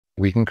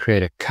we can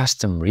create a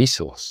custom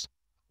resource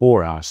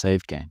for our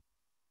saved game.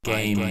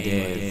 Game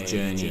dev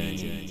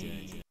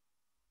journey.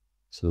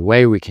 So the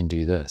way we can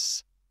do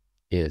this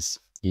is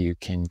you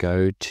can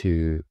go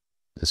to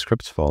the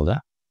scripts folder,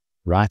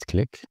 right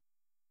click,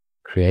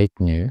 create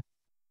new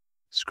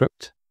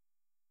script.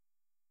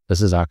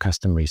 This is our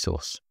custom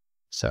resource.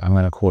 So I'm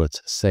going to call it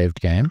saved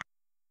game.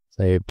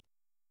 Saved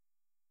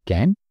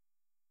game.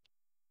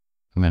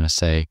 I'm going to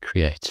say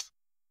create.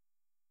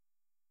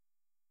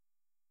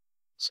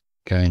 So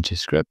go into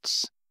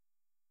scripts.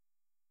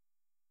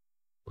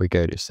 We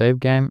go to save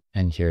game,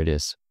 and here it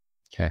is.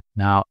 Okay,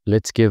 now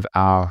let's give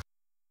our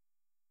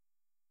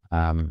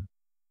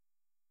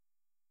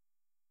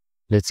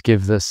let's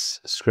give this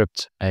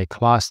script a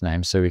class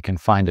name so we can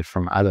find it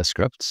from other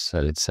scripts. So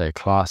let's say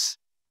class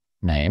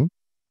name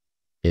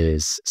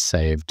is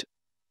saved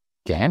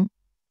game.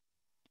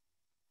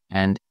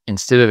 And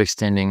instead of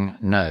extending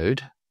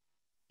node,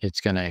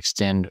 it's going to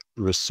extend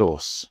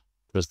resource,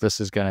 because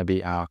this is going to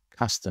be our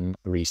custom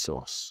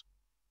resource.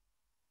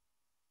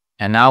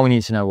 And now we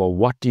need to know, well,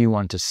 what do you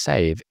want to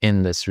save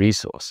in this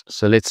resource?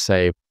 So let's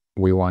say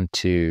we want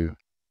to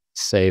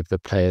save the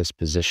player's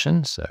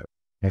position. So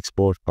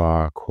export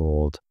var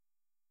called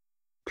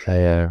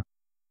player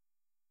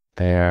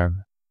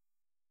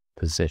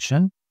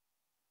position.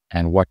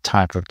 And what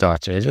type of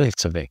data is it?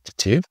 It's a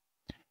vector2.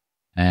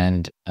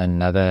 And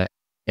another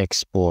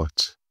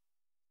export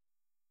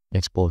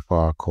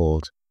var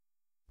called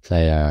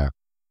player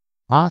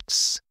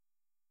hearts.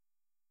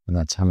 And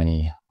that's how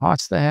many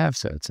hearts they have.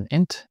 So it's an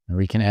int. And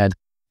we can add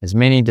as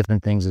many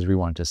different things as we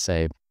want to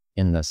save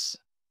in this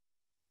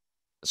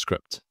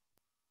script.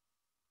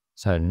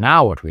 So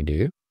now what we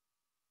do,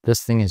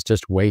 this thing is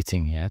just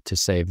waiting here to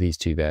save these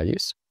two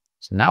values.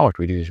 So now what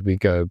we do is we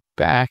go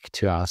back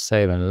to our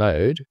save and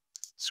load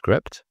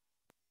script,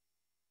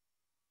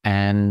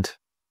 and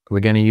we're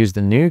going to use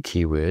the new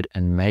keyword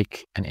and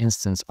make an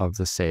instance of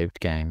the saved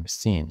game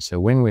scene. So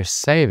when we're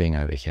saving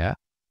over here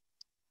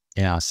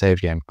in our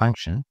saved game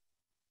function,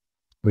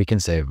 we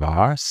can say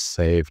var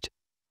saved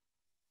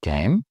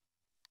game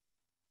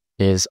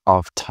is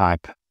of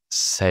type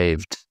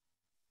saved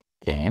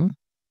game,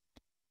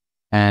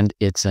 and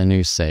it's a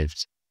new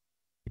saved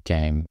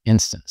game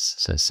instance.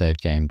 So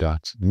saved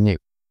game.new.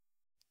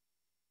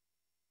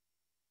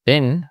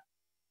 Then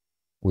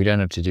we don't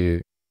have to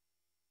do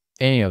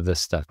any of this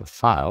stuff with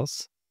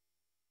files.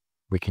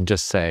 We can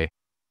just say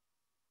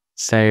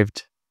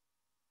saved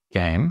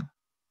game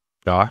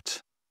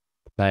dot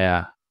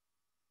player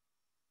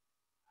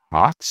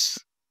hearts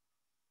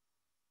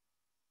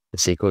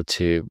is equal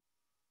to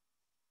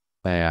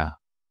player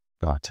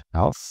dot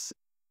health,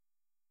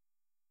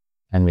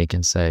 and we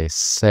can say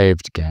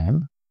saved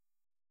game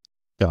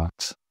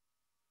dot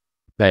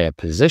player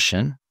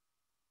position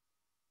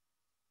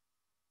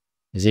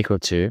is equal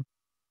to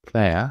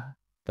player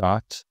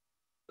dot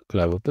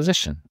global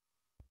position.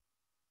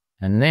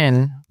 And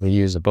then we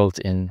use a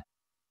built-in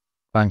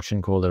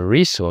function called a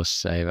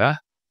resource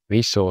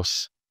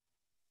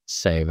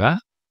saver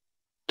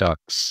dot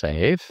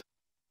save.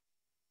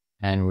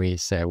 And we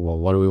say, well,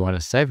 what do we want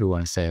to save? We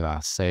want to save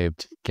our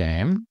saved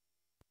game.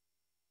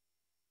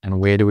 And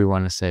where do we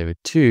want to save it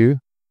to?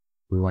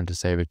 We want to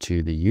save it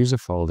to the user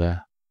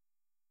folder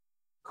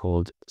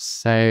called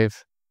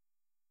save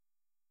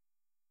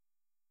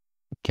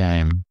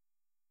game.tres.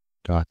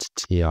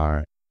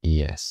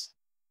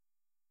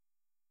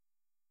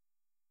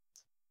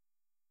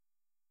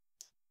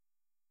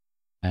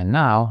 And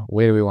now,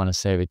 where do we want to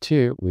save it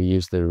to? We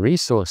use the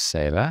resource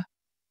saver,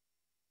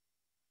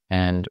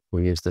 and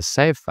we use the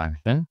save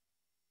function.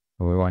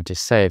 And we want to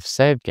save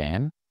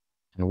game.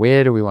 And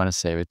where do we want to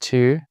save it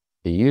to?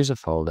 The user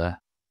folder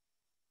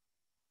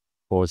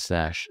 /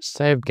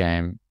 save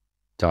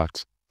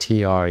game.tres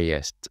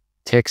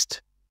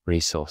text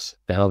resource.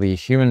 That'll be a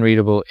human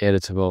readable,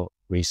 editable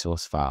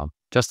resource file,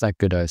 just like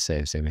Godot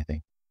saves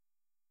everything.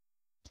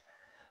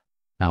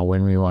 Now,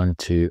 when we want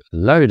to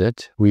load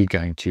it, we're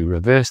going to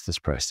reverse this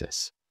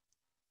process.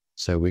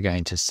 So we're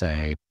going to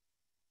say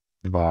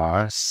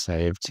var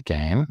saved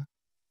game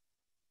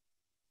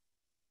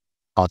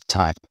of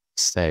type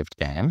saved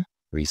game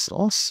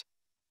resource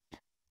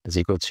is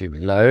equal to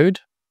load.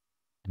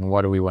 And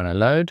what do we want to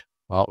load?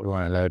 Well, we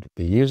want to load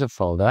the user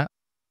folder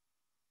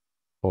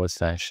 /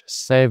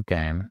 save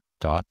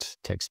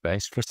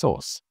game.text-based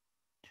resource.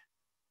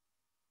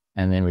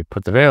 And then we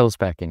put the variables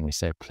back in. We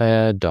say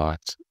player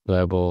dot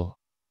global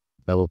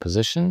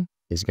position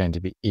is going to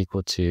be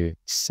equal to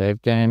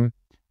save game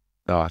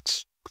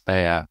dot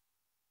player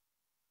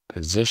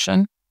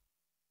position,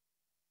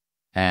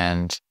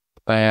 and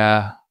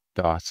player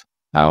dot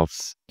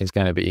health is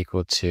going to be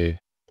equal to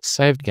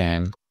saved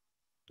game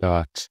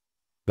dot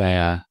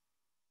player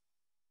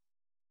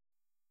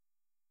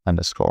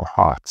underscore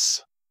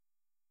hearts.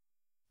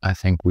 I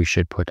think we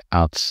should put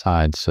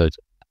outside so that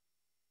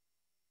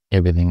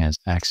everything has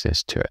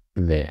access to it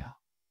there.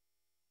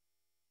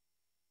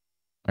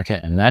 Okay,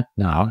 and that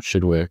now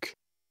should work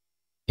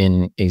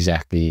in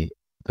exactly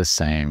the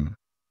same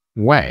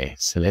way.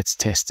 So let's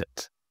test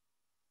it.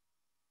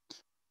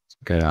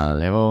 Go down a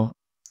level,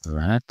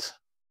 run it.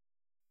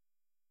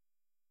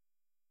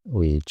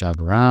 We jump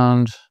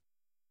around,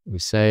 we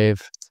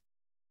save,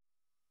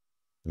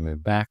 we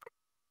move back,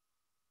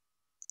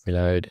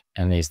 reload,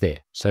 and there's there.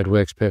 So it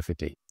works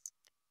perfectly.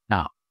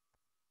 Now,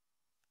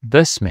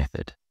 this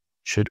method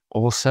should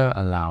also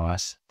allow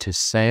us to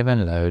save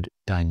and load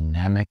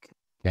dynamic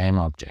game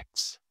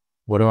objects.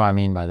 What do I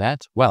mean by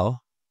that?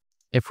 Well,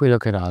 if we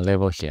look at our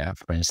level here,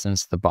 for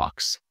instance, the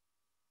box,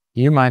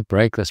 you might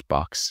break this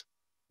box,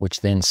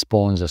 which then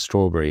spawns a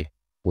strawberry,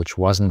 which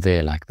wasn't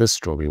there like this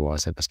strawberry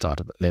was at the start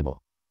of the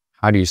level.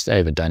 How do you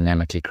save a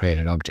dynamically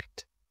created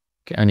object?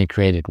 You can only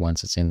create it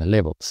once it's in the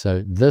level.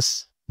 So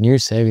this new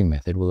saving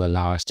method will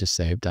allow us to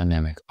save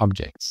dynamic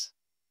objects.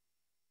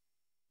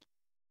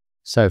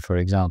 So for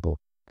example,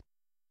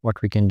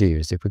 what we can do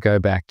is if we go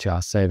back to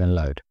our save and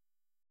load,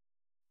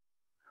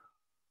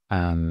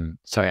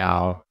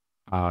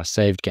 our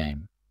saved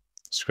game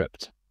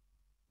script,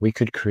 we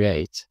could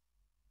create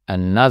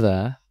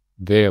another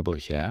variable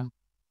here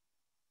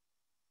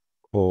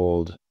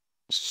called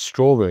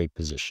strawberry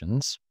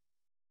positions,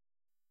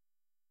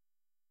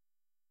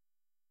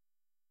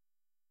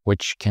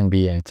 which can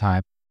be an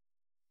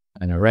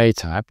array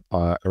type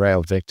or array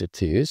of vector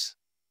 2s.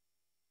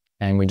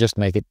 And we just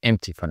make it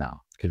empty for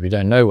now because we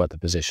don't know what the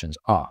positions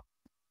are.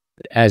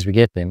 But as we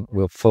get them,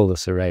 we'll fill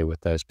this array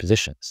with those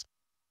positions.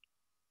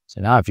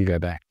 So now if you go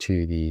back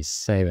to the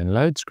save and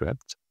load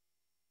script,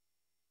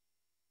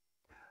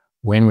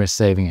 when we're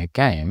saving a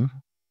game,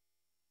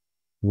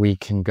 we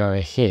can go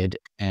ahead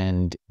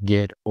and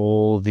get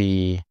all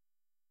the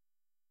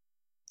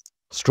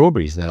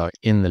strawberries that are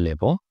in the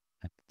level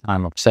at the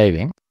time of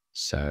saving.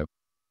 So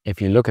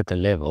if you look at the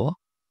level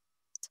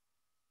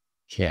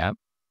here,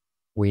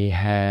 we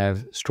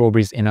have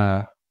strawberries in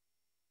a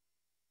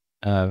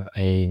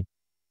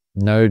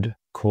node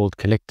called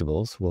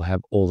collectibles. Will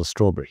have all the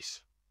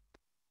strawberries.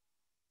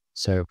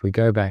 So if we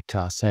go back to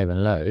our save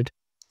and load,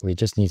 we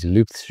just need to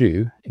loop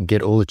through and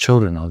get all the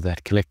children of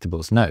that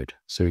collectibles node.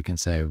 So we can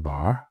say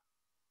var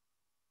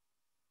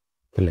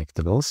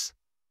collectibles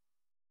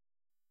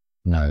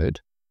node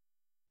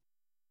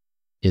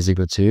is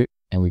equal to,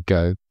 and we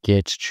go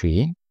get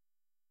tree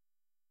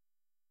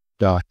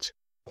dot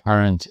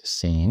current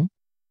scene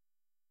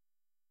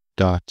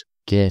dot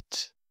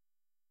get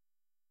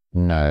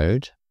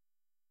node,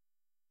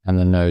 and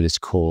the node is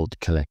called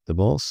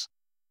collectibles.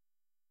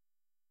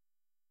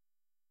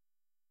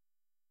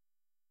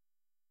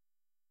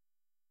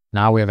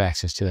 Now we have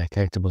access to that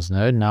collectibles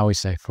node. Now we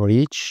say for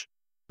each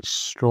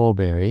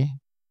strawberry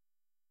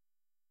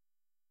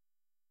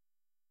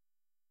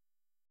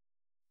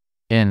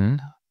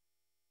in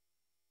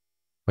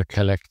the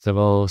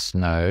collectibles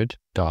node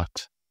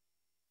dot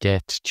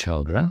get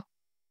children.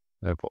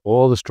 So for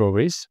all the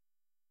strawberries,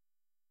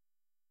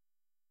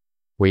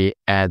 we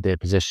add their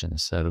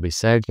positions. So it'll be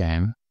saved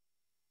game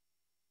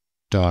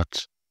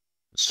dot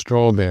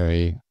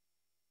strawberry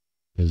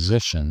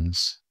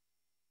positions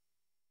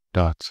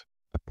dot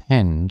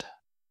append,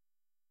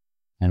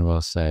 and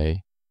we'll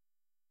say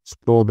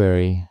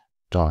strawberry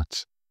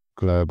dot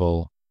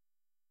global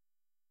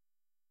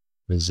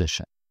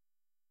position.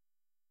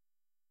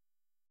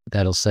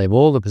 That'll save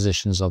all the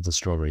positions of the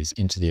strawberries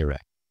into the array.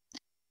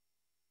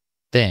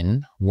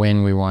 Then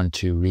when we want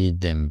to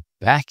read them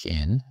back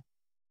in,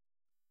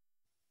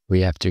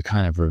 we have to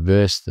kind of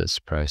reverse this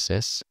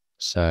process.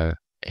 So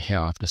here,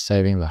 after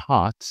saving the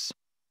hearts,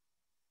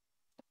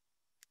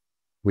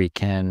 we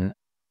can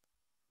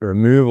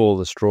remove all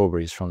the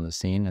strawberries from the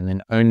scene and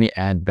then only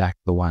add back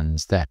the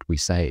ones that we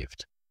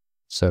saved.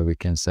 So we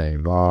can say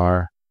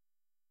var,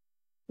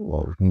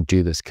 well, we can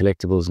do this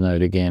collectibles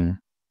node again,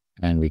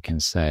 and we can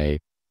say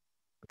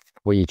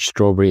for each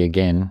strawberry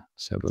again.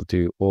 So we'll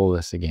do all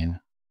this again.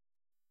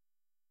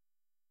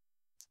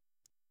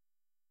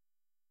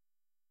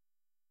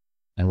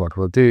 And what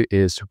we'll do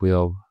is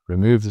we'll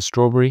remove the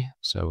strawberry.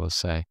 So we'll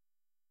say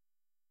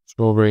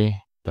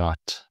strawberry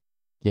dot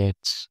get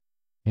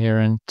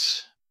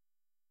parent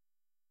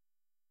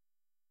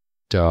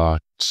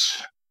dot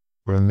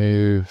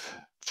remove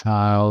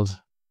child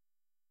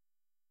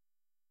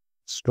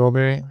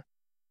strawberry.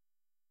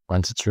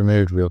 Once it's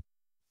removed, we'll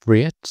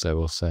free it. So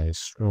we'll say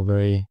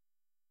strawberry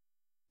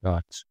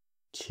dot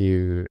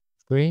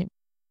q3.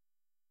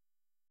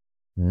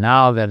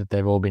 Now that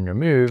they've all been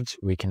removed,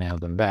 we can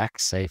have them back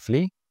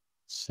safely.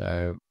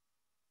 So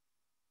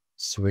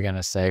we're going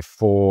to say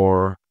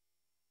for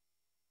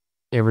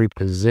every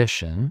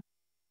position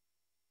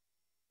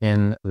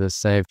in the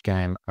saved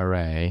game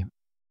array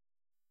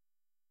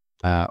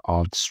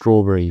of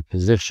strawberry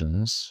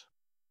positions,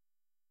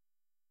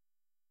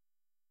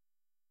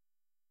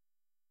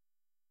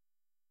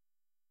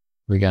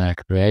 we're going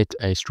to create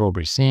a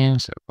strawberry scene.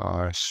 So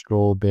our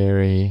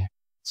strawberry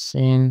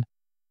scene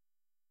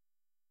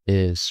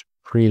is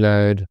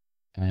preload,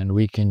 and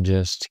we can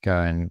just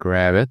go and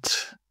grab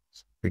it.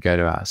 We go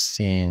to our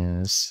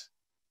scenes,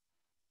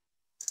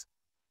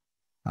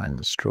 find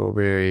the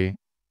strawberry.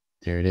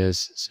 There it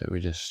is. So we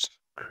just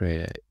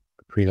create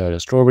a preload a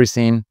strawberry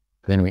scene.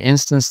 Then we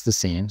instance the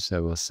scene.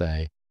 So we'll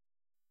say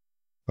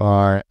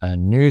var a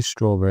new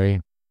strawberry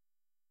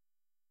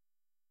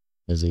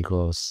is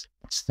equals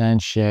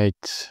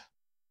instantiate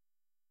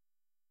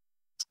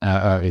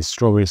is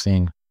strawberry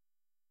scene.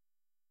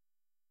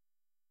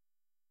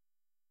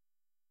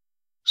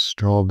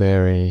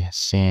 Strawberry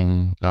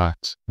scene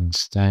dot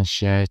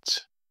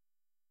instantiate.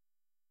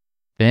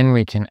 Then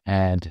we can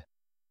add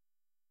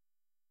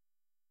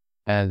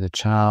the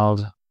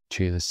child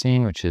to the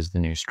scene, which is the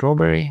new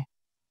strawberry,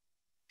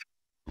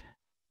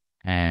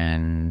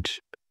 and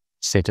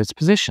set its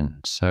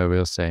position. So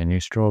we'll say new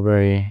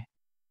strawberry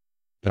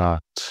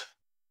dot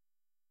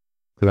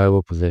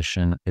global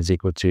position is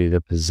equal to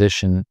the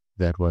position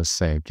that was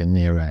saved in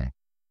the array.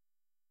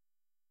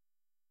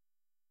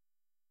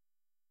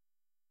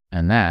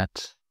 And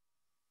that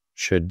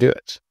should do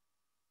it.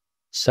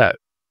 So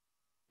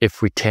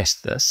if we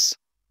test this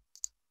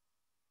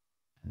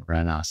and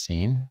run our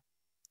scene,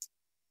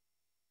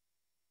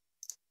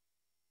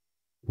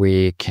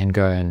 we can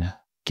go and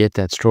get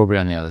that strawberry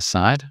on the other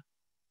side.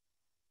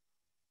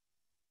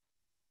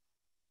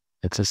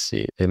 Let's just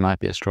see, there might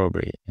be a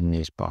strawberry in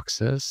these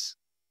boxes.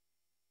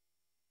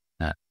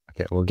 No.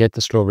 Okay, we'll get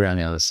the strawberry on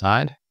the other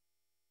side.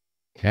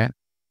 Okay,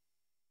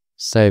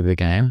 save the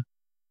game.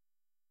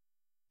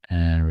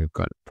 And we've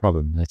got a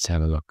problem. Let's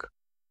have a look.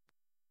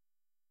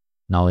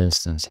 Null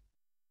instance.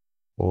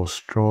 For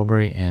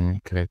strawberry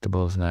in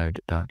collectibles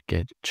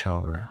node.get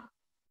children.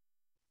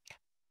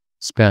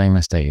 Spelling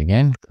mistake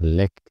again.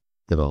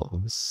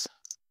 Collectibles.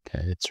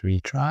 Okay, let's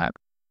retry.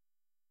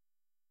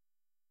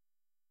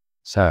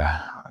 So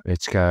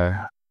let's go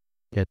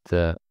get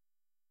the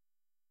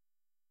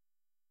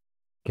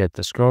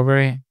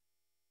strawberry.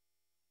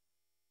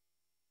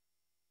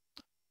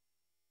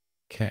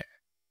 Okay.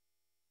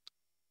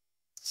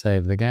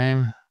 Save the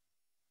game.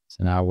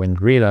 So now when it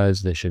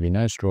reloads, there should be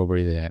no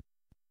strawberry there.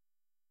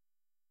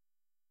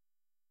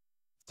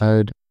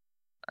 Load.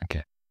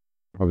 Okay.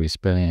 Probably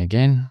spelling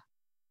again.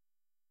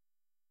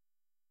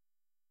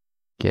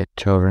 Get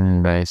children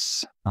in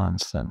base.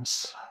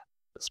 Nonsense.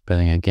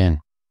 Spelling again.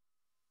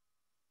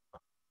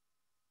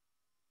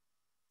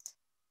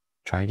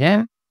 Try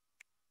again.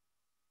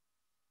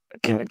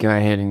 Okay, go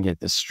ahead and get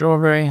the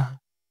strawberry.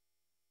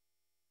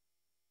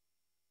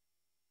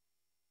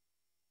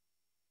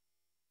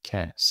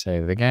 Okay,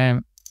 save the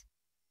game.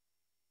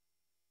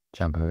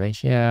 Jump over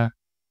here.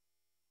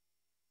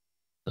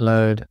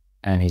 Load.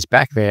 And he's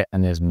back there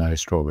and there's no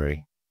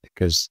strawberry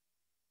because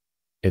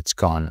it's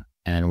gone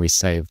and we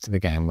saved the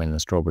game when the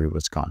strawberry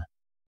was gone.